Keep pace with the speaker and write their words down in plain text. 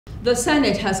The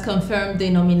Senate has confirmed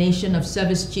the nomination of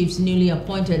service chiefs newly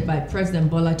appointed by President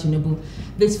Bola Tinubu.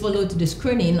 This followed the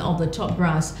screening of the top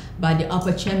brass by the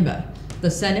upper chamber.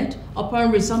 The Senate,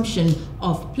 upon resumption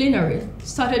of plenary,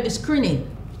 started the screening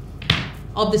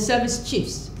of the service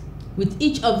chiefs, with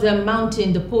each of them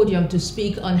mounting the podium to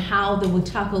speak on how they will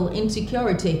tackle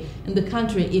insecurity in the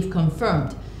country if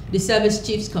confirmed. The service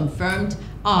chiefs confirmed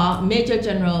are Major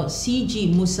General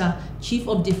C.G. Musa, Chief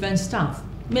of Defense Staff;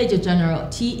 Major General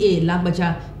T.A.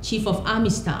 Lagbaja, Chief of Army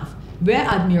Staff; Rear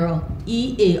Admiral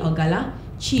E.A. Ogala,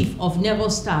 Chief of Naval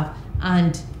Staff;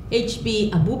 and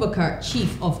H.B. Abubakar,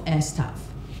 Chief of Air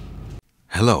Staff.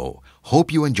 Hello,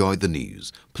 hope you enjoyed the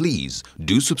news. Please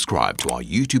do subscribe to our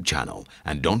YouTube channel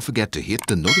and don't forget to hit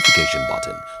the notification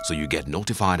button so you get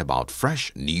notified about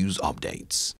fresh news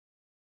updates.